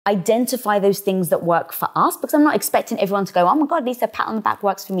identify those things that work for us, because I'm not expecting everyone to go, oh my God, Lisa, pat on the back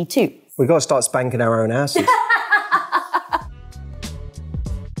works for me too. We've got to start spanking our own asses.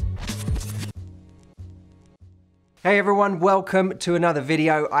 Hey everyone, welcome to another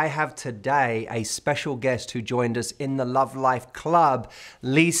video. I have today a special guest who joined us in the Love Life Club,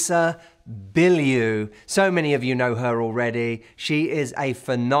 Lisa Bilyeu. So many of you know her already. She is a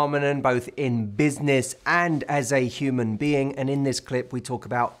phenomenon both in business and as a human being. And in this clip, we talk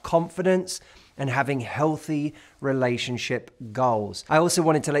about confidence and having healthy relationship goals. I also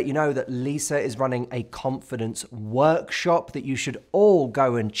wanted to let you know that Lisa is running a confidence workshop that you should all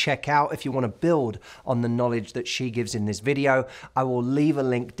go and check out if you want to build on the knowledge that she gives in this video. I will leave a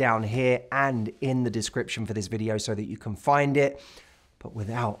link down here and in the description for this video so that you can find it. But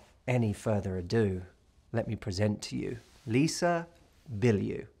without any further ado, let me present to you Lisa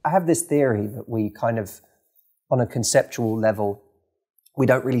Bilyeu. I have this theory that we kind of, on a conceptual level, we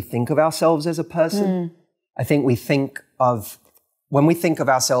don't really think of ourselves as a person. I think we think of, when we think of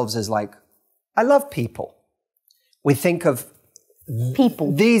ourselves as like, I love people. We think of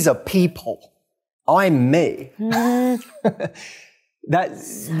people. These are people. I'm me. We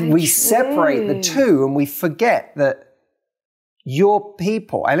separate the two and we forget that you're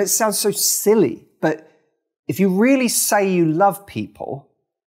people. And it sounds so silly, but if you really say you love people,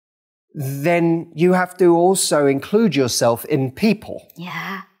 then you have to also include yourself in people.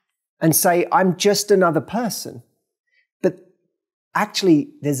 Yeah. And say, I'm just another person. But actually,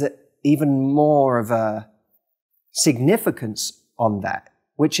 there's even more of a significance on that,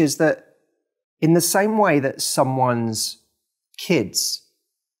 which is that in the same way that someone's kids,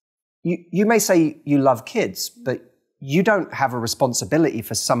 you may say you love kids, but you don't have a responsibility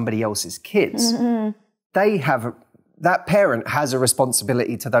for somebody else's kids. That parent has a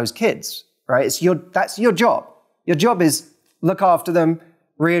responsibility to those kids, right? That's your job. Your job is look after them,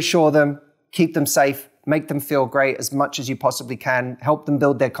 reassure them, keep them safe, make them feel great as much as you possibly can, help them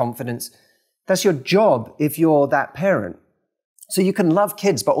build their confidence. That's your job if you're that parent. So you can love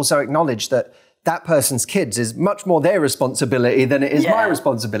kids, but also acknowledge that that person's kids is much more their responsibility than it is my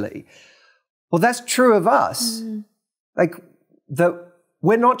responsibility. Well, that's true of us. Like,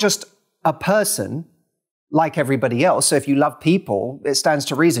 we're not just a person like everybody else. So if you love people, it stands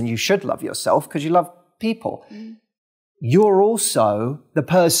to reason you should love yourself because you love people. You're also the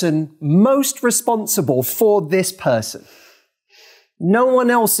person most responsible for this person. No one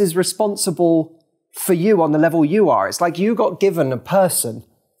else is responsible for you on the level you are. It's like you got given a person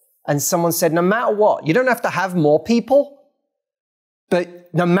and someone said, no matter what, you don't have to have more people, but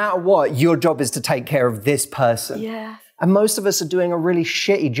no matter what, your job is to take care of this person. Yeah. And most of us are doing a really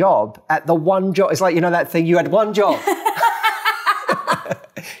shitty job at the one job. It's like, you know that thing, you had one job.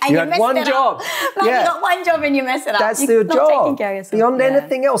 You had one job. Like you got one job and you mess it up. That's your job. Taking care of yourself. Beyond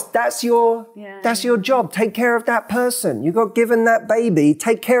anything else, that's your job. Take care of that person. You got given that baby.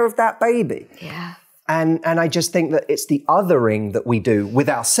 Take care of that baby. Yeah. And I just think that it's the othering that we do with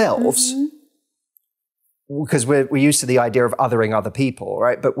ourselves, because we're used to the idea of othering other people,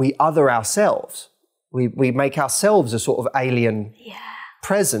 right? But we other ourselves. We make ourselves a sort of alien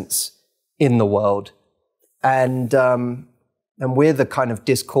presence in the world. And we're the kind of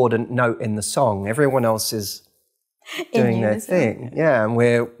discordant note in the song. Everyone else is doing their thing. Yeah, and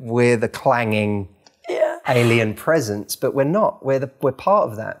we're the clanging alien presence, but we're not. We're part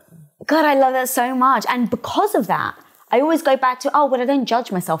of that. God, I love that so much. And because of that, I always go back to, but I don't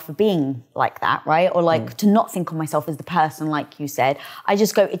judge myself for being like that, right? Or like to not think of myself as the person, like you said. I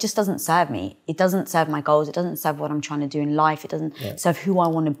just go, it just doesn't serve me. It doesn't serve my goals. It doesn't serve what I'm trying to do in life. It doesn't serve who I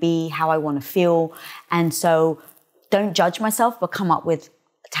want to be, how I want to feel. And so don't judge myself, but come up with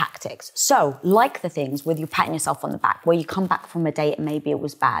tactics. So, like the things with you patting yourself on the back, where you come back from a date and maybe it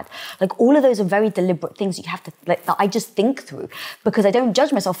was bad. Like all of those are very deliberate things you have to, like, that I just think through, because I don't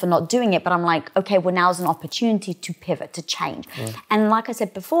judge myself for not doing it, but I'm like, okay, well now's an opportunity to pivot, to change. And like I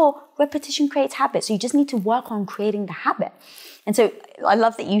said before, repetition creates habit. So you just need to work on creating the habit. And so I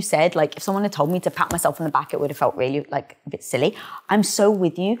love that you said, like, if someone had told me to pat myself on the back, it would have felt really like a bit silly. I'm so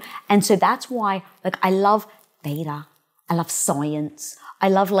with you. And so that's why, like, I love data. I love science. I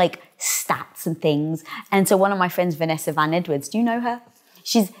love like stats and things. And so one of my friends, Vanessa Van Edwards, do you know her?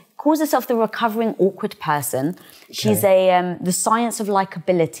 She calls herself the recovering awkward person. She's the science of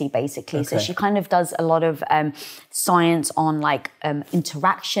likability, basically. So she kind of does a lot of science on like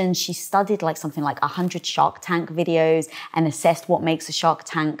interaction. She studied like something like 100 Shark Tank videos and assessed what makes a Shark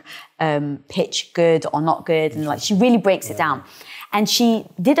Tank pitch good or not good. And like she really breaks it down. And she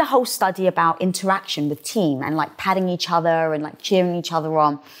did a whole study about interaction with team and like patting each other and like cheering each other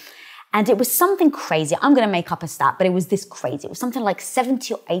on. And it was something crazy. I'm going to make up a stat, but it was this crazy. It was something like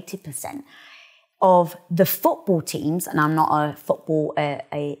 70 or 80% of the football teams, and I'm not a football,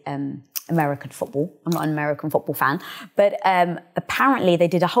 American football. I'm not an American football fan. But apparently they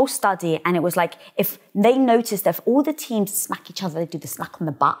did a whole study, and it was like, if they noticed that if all the teams smack each other, they do the smack on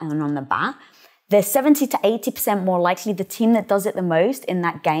the butt and on the bat, they're 70 to 80% more likely the team that does it the most in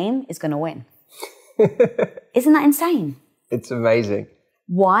that game is going to win. Isn't that insane? It's amazing.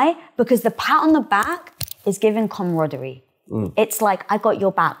 Why? Because the pat on the back is giving camaraderie. It's like, I got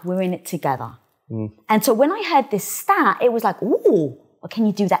your back. We're in it together. And so when I heard this stat, it was like, ooh, well, can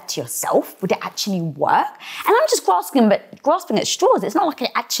you do that to yourself? Would it actually work? And I'm just grasping at straws. It's not like I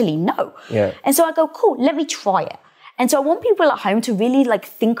actually know. Yeah. And so I go, cool, let me try it. And so I want people at home to really like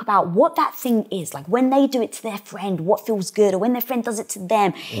think about what that thing is. Like when they do it to their friend, what feels good? Or when their friend does it to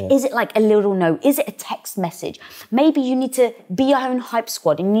them, is it like a little note? Is it a text message? Maybe you need to be your own hype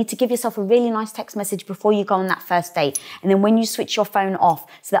squad and you need to give yourself a really nice text message before you go on that first date. And then when you switch your phone off,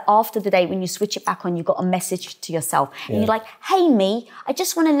 so that after the date, when you switch it back on, you've got a message to yourself. And you're like, hey, me, I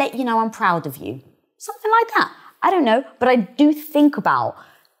just want to let you know I'm proud of you. Something like that. I don't know, but I do think about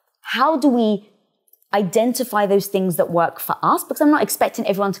how do we identify those things that work for us, because I'm not expecting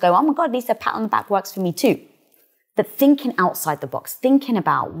everyone to go, oh my God, at least a pat on the back works for me too. But thinking outside the box, thinking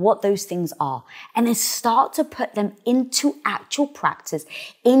about what those things are, and then start to put them into actual practice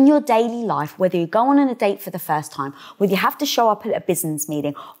in your daily life, whether you go on a date for the first time, whether you have to show up at a business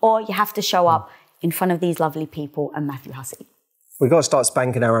meeting, or you have to show up in front of these lovely people and Matthew Hussey. We've got to start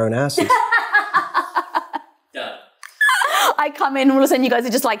spanking our own asses. I come in, all of a sudden you guys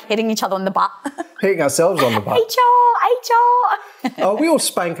are just like hitting each other on the butt. Hitting ourselves on the butt. HR. Oh, we all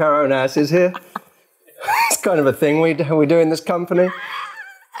spank our own asses here. It's kind of a thing we do in this company.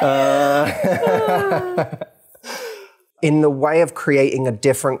 In the way of creating a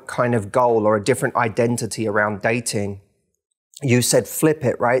different kind of goal or a different identity around dating, you said flip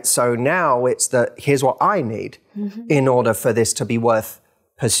it, right? So now it's that here's what I need in order for this to be worth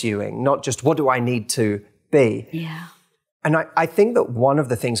pursuing, not just what do I need to be. Yeah. And I think that one of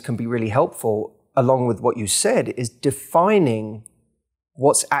the things can be really helpful, along with what you said, is defining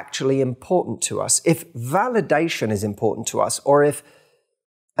what's actually important to us. If validation is important to us, or if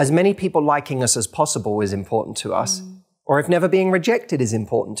as many people liking us as possible is important to us, or if never being rejected is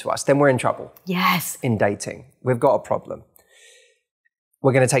important to us, then we're in trouble. Yes. In dating. We've got a problem.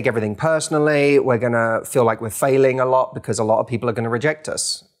 We're going to take everything personally. We're going to feel like we're failing a lot because a lot of people are going to reject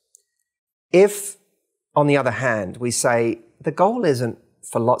us. If, on the other hand, we say, the goal isn't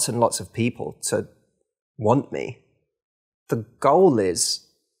for lots and lots of people to want me. The goal is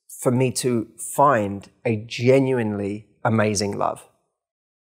for me to find a genuinely amazing love.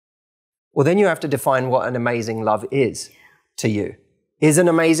 Well, then you have to define what an amazing love is to you. Is an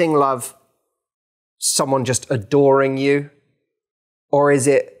amazing love someone just adoring you? Or is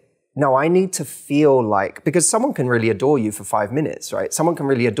it, no, I need to feel like, because someone can really adore you for 5 minutes, right? Someone can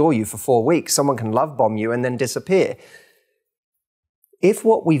really adore you for 4 weeks. Someone can love bomb you and then disappear. If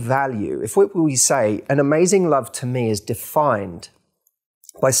what we value, if what we say, an amazing love to me is defined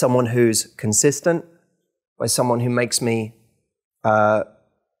by someone who's consistent, by someone who makes me,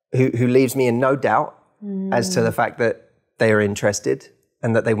 who leaves me in no doubt as to the fact that they are interested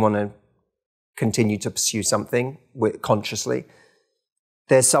and that they want to continue to pursue something consciously.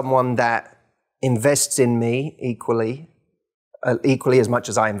 There's someone that invests in me equally as much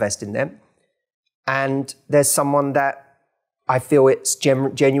as I invest in them. And there's someone that I feel it's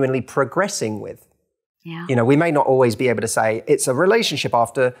genuinely progressing with. Yeah. You know, we may not always be able to say it's a relationship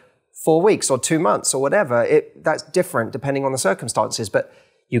after 4 weeks or 2 months or whatever. That's different depending on the circumstances. But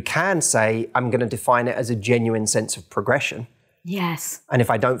you can say, I'm going to define it as a genuine sense of progression. Yes. And if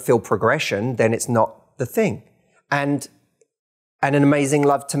I don't feel progression, then it's not the thing. And an amazing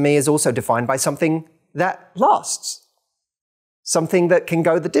love to me is also defined by something that lasts. Something that can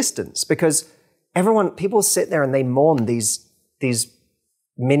go the distance. Because people sit there and they mourn these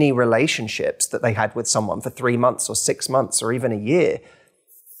mini relationships that they had with someone for 3 months or 6 months or even a year.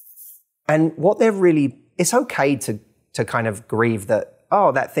 And what they're really, it's okay to kind of grieve that,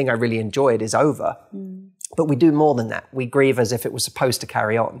 oh, that thing I really enjoyed is over. But we do more than that. We grieve as if it was supposed to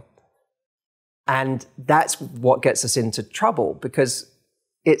carry on. And that's what gets us into trouble, because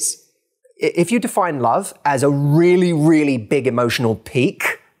if you define love as a really, really big emotional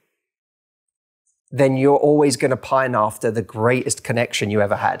peak, then you're always going to pine after the greatest connection you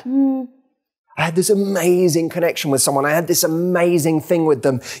ever had. I had this amazing connection with someone. I had this amazing thing with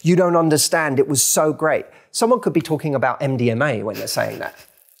them. You don't understand. It was so great. Someone could be talking about MDMA when they're saying that.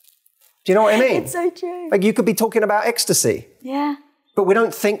 Do you know what I mean? It's so true. Like you could be talking about ecstasy. Yeah. But we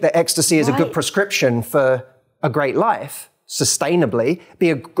don't think that ecstasy is a good Right. prescription for a great life, sustainably.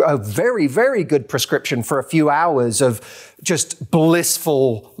 Be a very, very good prescription for a few hours of just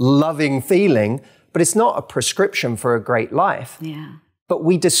blissful, loving feeling, but it's not a prescription for a great life. Yeah. But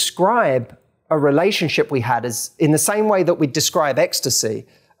we describe a relationship we had as in the same way that we describe ecstasy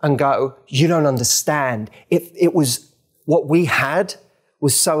and go, you don't understand. It was what we had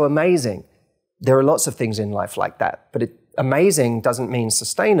was so amazing. There are lots of things in life like that, but amazing doesn't mean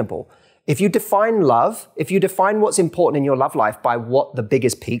sustainable. If you define love, if you define what's important in your love life by what the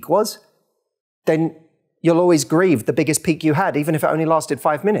biggest peak was, then you'll always grieve the biggest peak you had, even if it only lasted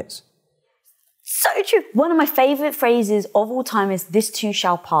 5 minutes. So true. One of my favorite phrases of all time is "this too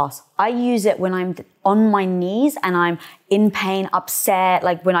shall pass." I use it when I'm on my knees and I'm in pain, upset,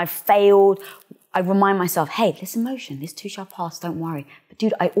 like when I've failed. I remind myself, hey, this emotion, this too shall pass, don't worry. But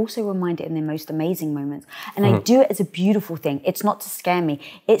dude, I also remind it in the most amazing moments. And I do it as a beautiful thing. It's not to scare me.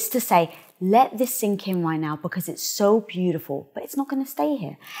 It's to say, let this sink in right now because it's so beautiful, but it's not going to stay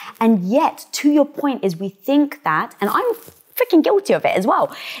here. And yet, to your point, is we think that, and I'm freaking guilty of it as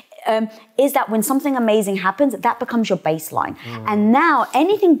well, is that when something amazing happens, that becomes your baseline. And now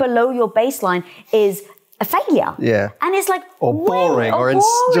anything below your baseline is a failure. Yeah. And it's like, or boring, or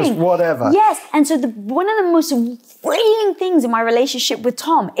just whatever. Yes. And so one of the most freeing things in my relationship with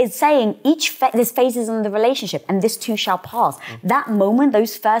Tom is saying there's phases in the relationship and this too shall pass. That moment,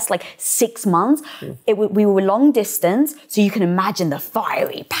 those first 6 months, we were long distance. So you can imagine the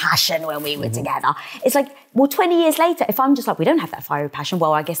fiery passion when we were together. It's like, well, 20 years later, if I'm just like, we don't have that fiery passion,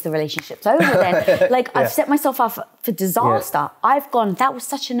 well, I guess the relationship's over then. I've set myself up for disaster. I've gone, that was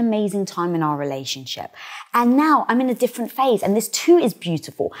such an amazing time in our relationship. And now I'm in a different phase and this too is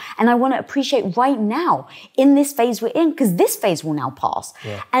beautiful. And I want to appreciate right now in this phase we're in, because this phase will now pass.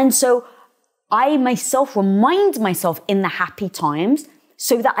 Yeah. And so I myself remind myself in the happy times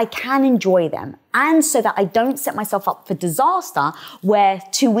so that I can enjoy them and so that I don't set myself up for disaster where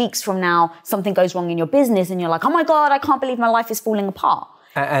 2 weeks from now something goes wrong in your business and you're like, oh my God, I can't believe my life is falling apart.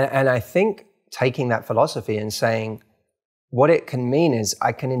 And I think taking that philosophy and saying what it can mean is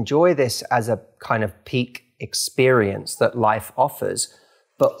I can enjoy this as a kind of peak experience that life offers,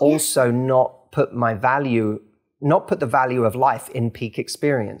 but also not put the value of life in peak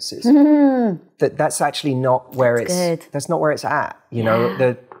experiences. That's actually not where that's not where it's at. You know,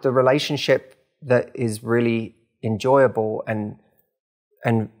 the relationship that is really enjoyable and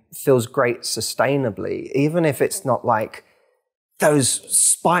feels great sustainably, even if it's not like those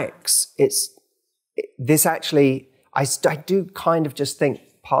spikes, I do kind of just think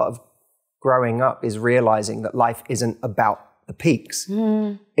part of growing up is realizing that life isn't about the peaks.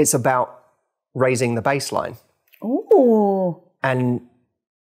 It's about raising the baseline. Ooh. And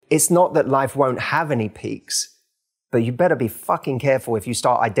it's not that life won't have any peaks, but you better be fucking careful if you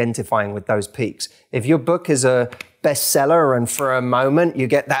start identifying with those peaks. If your book is a bestseller and for a moment you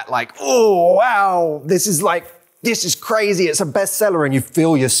get that like, oh, wow, this is crazy, it's a bestseller, and you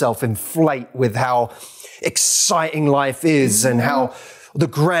feel yourself inflate with how exciting life is and how the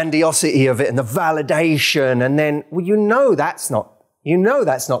grandiosity of it and the validation, and then, well, you know that's not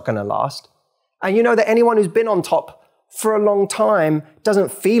going to last. And you know that anyone who's been on top for a long time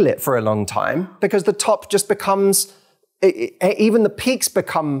doesn't feel it for a long time, because the top just becomes, even the peaks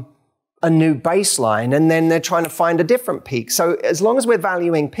become a new baseline, and then they're trying to find a different peak. So as long as we're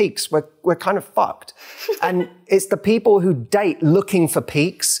valuing peaks, we're kind of fucked. And it's the people who date looking for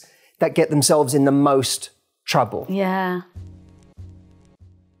peaks that get themselves in the most trouble. Yeah.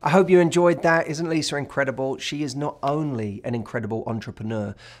 I hope you enjoyed that. Isn't Lisa incredible? She is not only an incredible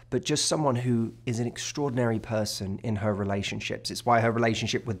entrepreneur, but just someone who is an extraordinary person in her relationships. It's why her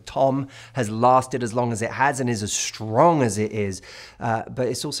relationship with Tom has lasted as long as it has and is as strong as it is. But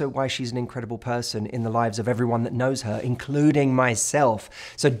it's also why she's an incredible person in the lives of everyone that knows her, including myself.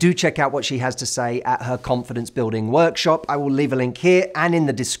 So do check out what she has to say at her confidence building workshop. I will leave a link here and in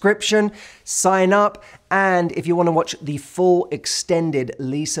the description. Sign up. And if you want to watch the full extended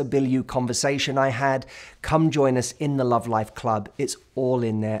Lisa Bilyeu conversation I had, come join us in the Love Life Club. It's all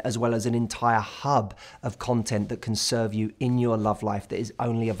in there, as well as an entire hub of content that can serve you in your love life that is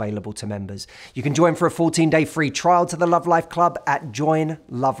only available to members. You can join for a 14-day free trial to the Love Life Club at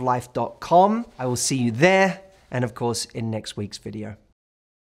joinlovelife.com. I will see you there, and of course in next week's video.